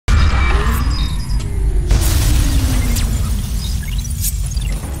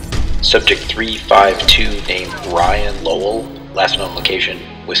Subject 352 named Ryan Lowell, last known location,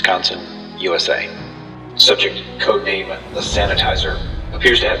 Wisconsin, USA. Subject codename the Sanitizer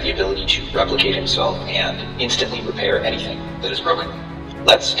appears to have the ability to replicate himself and instantly repair anything that is broken.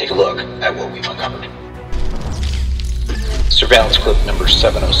 Let's take a look at what we've uncovered. Surveillance clip number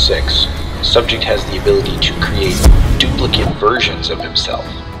 706. Subject has the ability to create duplicate versions of himself.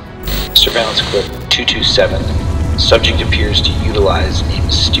 Surveillance clip 227. Subject appears to utilize a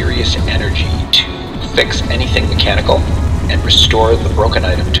mysterious energy to fix anything mechanical and restore the broken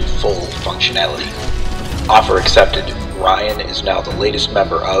item to full functionality. Offer accepted. Ryan is now the latest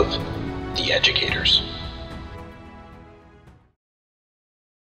member of the Educators.